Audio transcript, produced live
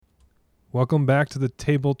Welcome back to the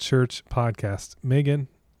Table Church podcast. Megan,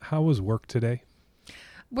 how was work today?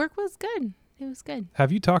 Work was good. It was good.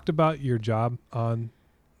 Have you talked about your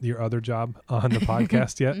other job on the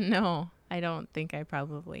podcast yet? No, I don't think I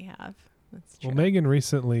probably have. That's true. Well, Megan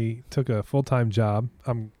recently took a full-time job.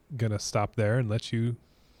 I'm going to stop there and let you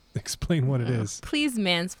explain what it is. Please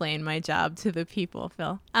mansplain my job to the people,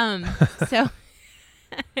 Phil. So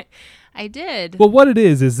I did. Well, what it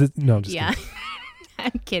is no, I'm just yeah. kidding.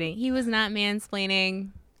 I'm kidding. He was not mansplaining.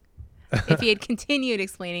 If he had continued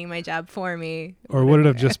explaining my job for me. Or would it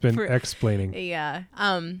have just been explaining? Yeah.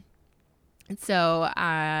 So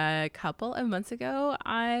a couple of months ago,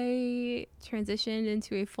 I transitioned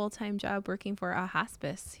into a full-time job working for a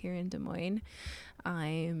hospice here in Des Moines.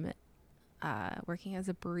 I'm working as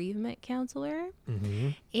a bereavement counselor,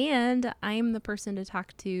 and I'm the person to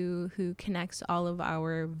talk to who connects all of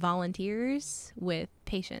our volunteers with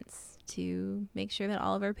patients to make sure that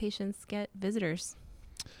all of our patients get visitors.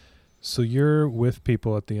 So you're with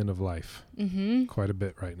people at the end of life Mm-hmm. quite a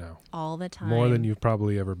bit right now. All the time. More than you've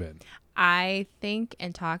probably ever been. I think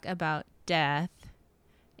and talk about death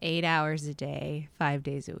 8 hours a day, 5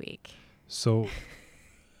 days a week. So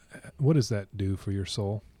what does that do for your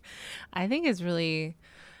soul? I think it's really,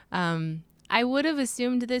 I would have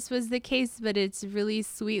assumed this was the case, but it's really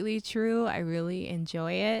sweetly true. I really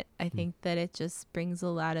enjoy it. I think that it just brings a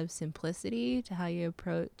lot of simplicity to how you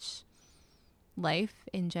approach life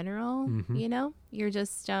in general. You know, you're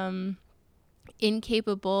just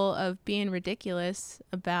incapable of being ridiculous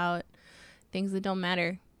about things that don't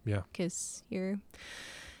matter. Yeah. Because you're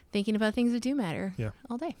thinking about things that do matter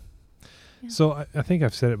all day. Yeah. So I think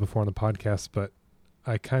I've said it before on the podcast, but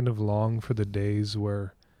I kind of long for the days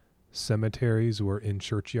where cemeteries were in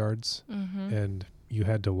churchyards and you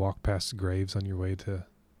had to walk past graves on your way to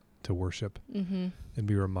worship and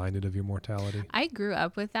be reminded of your mortality. I grew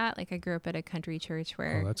up with that. Like I grew up at a country church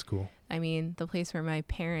where, Oh, that's cool. I mean, the place where my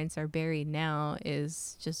parents are buried now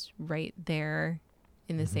is just right there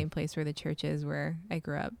in the same place where the church is where I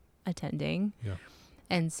grew up attending. Yeah.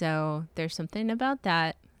 And so there's something about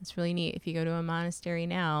that. It's really neat. If you go to a monastery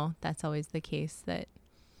now, that's always the case that,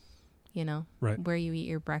 you know, Right. where you eat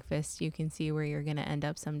your breakfast, you can see where you're going to end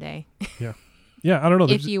up someday. Yeah. Yeah. I don't know.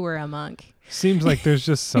 If you were a monk. Seems like there's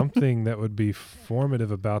just something that would be formative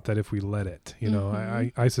about that if we let it. You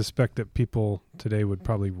know, I suspect that people today would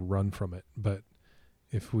probably run from it. But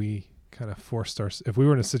if we kind of if we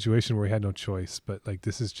were in a situation where we had no choice, but like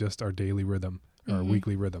this is just our daily rhythm, our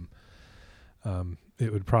weekly rhythm,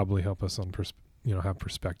 it would probably help us on have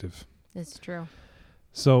perspective. It's true.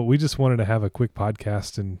 So we just wanted to have a quick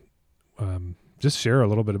podcast and just share a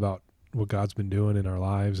little bit about what God's been doing in our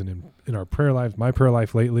lives and in our prayer life. My prayer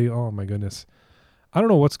life lately, oh my goodness. I don't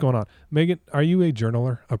know what's going on. Megan, are you a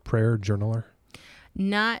journaler, a prayer journaler?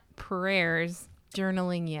 Not prayers,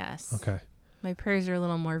 journaling, yes. Okay. My prayers are a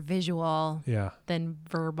little more visual than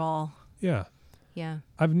verbal. Yeah. Yeah.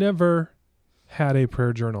 I've never had a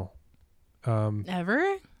prayer journal.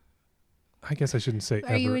 Ever? I guess I shouldn't say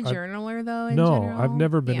ever. Are you a journaler, though, in No, general? I've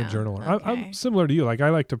never been a journaler. Okay. I'm similar to you. Like, I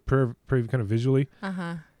like to pray kind of visually.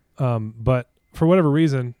 But for whatever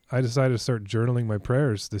reason, I decided to start journaling my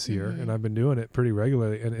prayers this year, and I've been doing it pretty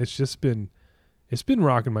regularly, and it's been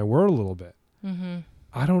rocking my world a little bit.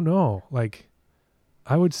 I don't know. Like,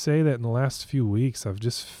 I would say that in the last few weeks, I've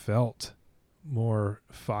just felt more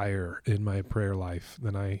fire in my prayer life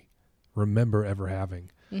than I remember ever having.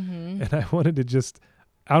 And I wanted to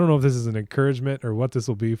I don't know if this is an encouragement or what this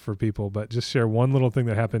will be for people, but just share one little thing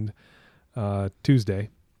that happened Tuesday.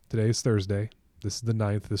 Today is Thursday. This is the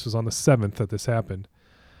 9th. This was on the 7th that this happened.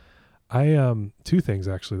 Two things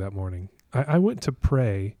actually that morning. I went to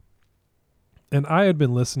pray, and I had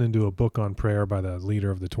been listening to a book on prayer by the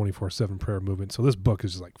leader of the 24/7 prayer movement. So this book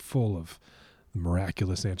is just like full of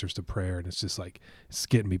miraculous answers to prayer, and it's just like, it's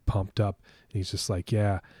getting me pumped up. And he's just like,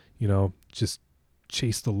 just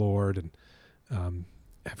chase the Lord and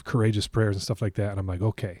have courageous prayers and stuff like that. And I'm like,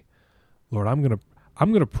 okay, Lord, I'm going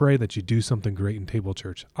to pray that you do something great in Table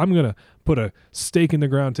Church. I'm going to put a stake in the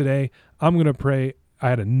ground today. I'm going to pray. I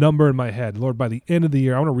had a number in my head. Lord, by the end of the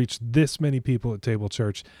year, I want to reach this many people at Table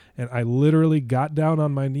Church. And I literally got down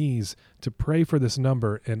on my knees to pray for this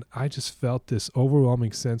number. And I just felt this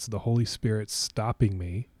overwhelming sense of the Holy Spirit stopping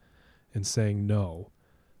me and saying, no,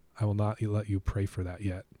 I will not let you pray for that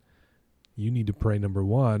yet. You need to pray, number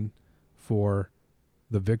one, for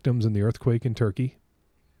the victims in the earthquake in Turkey.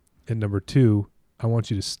 And number two, I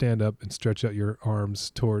want you to stand up and stretch out your arms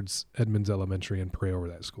towards Edmonds Elementary and pray over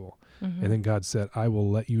that school. And then God said, I will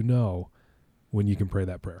let you know when you can pray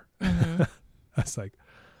that prayer. I was like,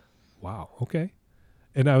 wow, okay.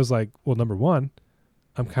 And I was like, well, number one,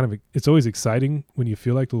 it's always exciting when you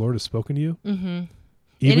feel like the Lord has spoken to you. Mm-hmm.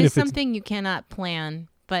 It is something you cannot plan,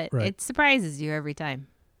 but it surprises you every time.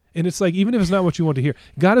 And it's like, even if it's not what you want to hear,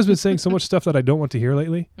 God has been saying so much stuff that I don't want to hear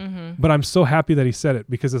lately, but I'm so happy that he said it,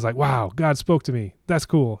 because it's like, wow, God spoke to me. That's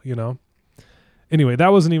cool, you know? Anyway,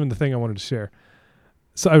 that wasn't even the thing I wanted to share.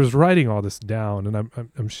 So I was writing all this down, and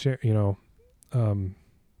I'm sharing, thanking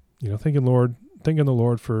the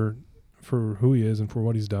Lord for who he is and for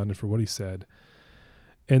what he's done and for what he said.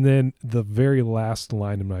 And then the very last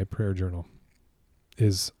line in my prayer journal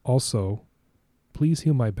is also, please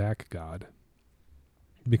heal my back, God.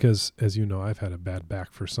 Because, as you know, I've had a bad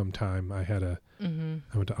back for some time. I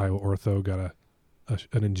went to Iowa Ortho, got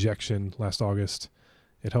an injection last August.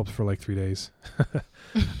 It helped for like 3 days.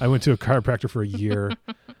 I went to a chiropractor for a year.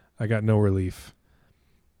 I got no relief.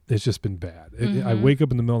 It's just been bad. I wake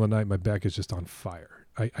up in the middle of the night, my back is just on fire.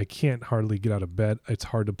 I can't hardly get out of bed. It's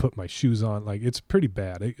hard to put my shoes on. Like, it's pretty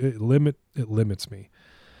bad. It limits me.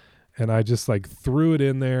 And I just like threw it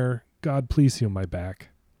in there. God, please heal my back.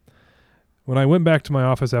 When I went back to my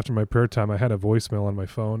office after my prayer time, I had a voicemail on my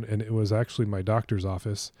phone, and it was actually my doctor's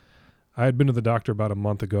office. I had been to the doctor about a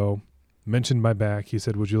month ago, mentioned my back. He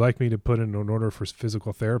said, would you like me to put in an order for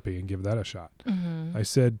physical therapy and give that a shot? Mm-hmm. I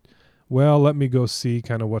said, well, let me go see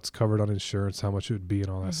kind of what's covered on insurance, how much it would be and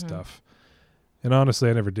all that stuff. And honestly,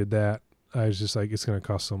 I never did that. I was just like, it's going to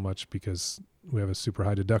cost so much because we have a super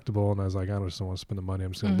high deductible. And I was like, I just don't want to spend the money.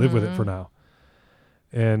 I'm just going to live with it for now.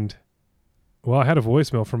 And well, I had a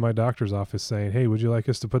voicemail from my doctor's office saying, hey, would you like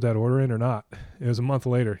us to put that order in or not? It was a month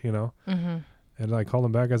later, you know? Mm-hmm. And I called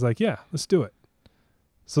him back. I was like, yeah, let's do it.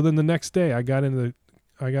 So then the next day I got into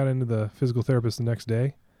the physical therapist the next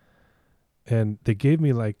day, and they gave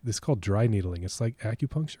me like this called dry needling. It's like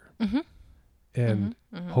acupuncture. Mm-hmm. And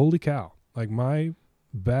holy cow, like my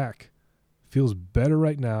back feels better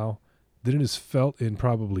right now than it has felt in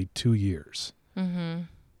probably 2 years. Mm-hmm.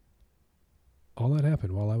 All that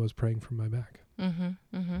happened while I was praying for my back.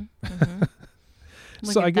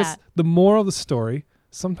 So I guess the moral of the story,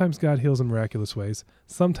 sometimes God heals in miraculous ways.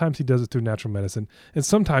 Sometimes he does it through natural medicine. And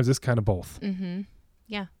sometimes it's kind of both. Mm-hmm.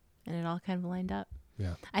 Yeah. And it all kind of lined up.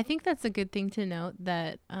 Yeah. I think that's a good thing to note,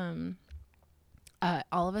 that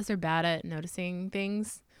all of us are bad at noticing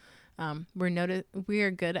things. We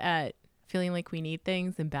are good at feeling like we need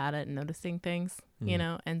things and bad at noticing things, you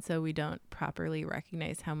know? And so we don't properly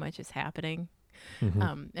recognize how much is happening.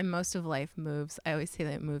 And most of life moves. I always say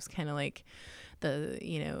that it moves kind of like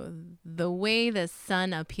the way the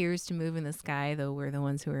sun appears to move in the sky, though we're the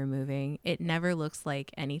ones who are moving. It never looks like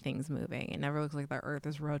anything's moving. It never looks like the earth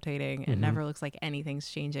is rotating. It never looks like anything's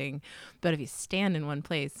changing. But if you stand in one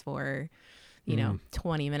place for,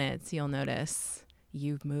 20 minutes, you'll notice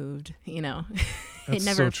you've moved, it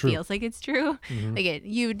never feels like it's true. Like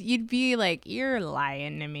you'd be like, you're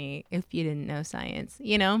lying to me if you didn't know science,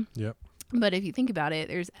 Yep. But if you think about it,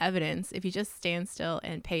 there's evidence. If you just stand still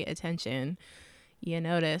and pay attention, you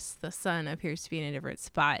notice the sun appears to be in a different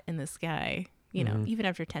spot in the sky, even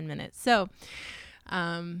after 10 minutes. So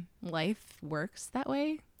life works that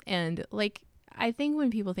way. And like, I think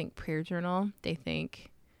when people think prayer journal, they think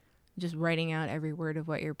just writing out every word of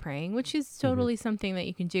what you're praying, which is totally something that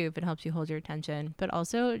you can do if it helps you hold your attention, but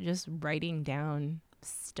also just writing down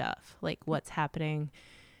stuff like what's happening.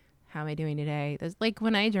 How am I doing today? There's, like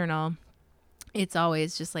when I journal, it's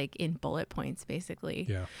always just like in bullet points, basically.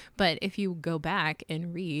 Yeah. But if you go back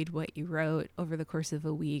and read what you wrote over the course of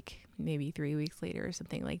a week, maybe 3 weeks later or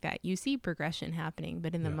something like that, you see progression happening.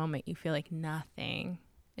 But in the moment, you feel like nothing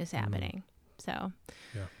is happening. So,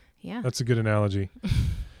 yeah. That's a good analogy.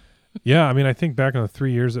 Yeah. I mean, I think back on the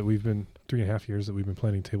 3.5 years that we've been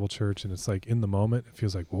planning Table Church, and it's like in the moment, it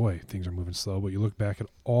feels like, boy, things are moving slow. But you look back at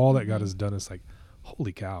all that God has done, it's like,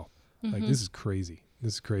 holy cow. Like, this is crazy.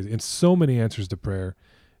 This is crazy. And so many answers to prayer.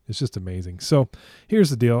 It's just amazing. So here's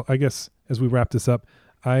the deal. I guess as we wrap this up,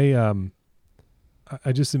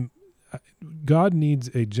 God needs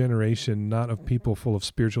a generation, not of people full of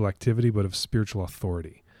spiritual activity, but of spiritual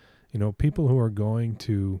authority. People who are going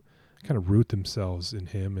to kind of root themselves in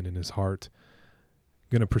him and in his heart,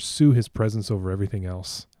 going to pursue his presence over everything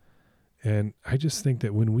else. And I just think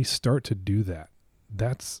that when we start to do that,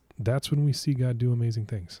 that's when we see God do amazing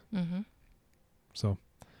things. So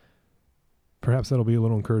perhaps that'll be a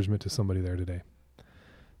little encouragement to somebody there today.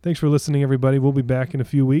 Thanks for listening, everybody. We'll be back in a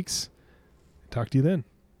few weeks. Talk to you then.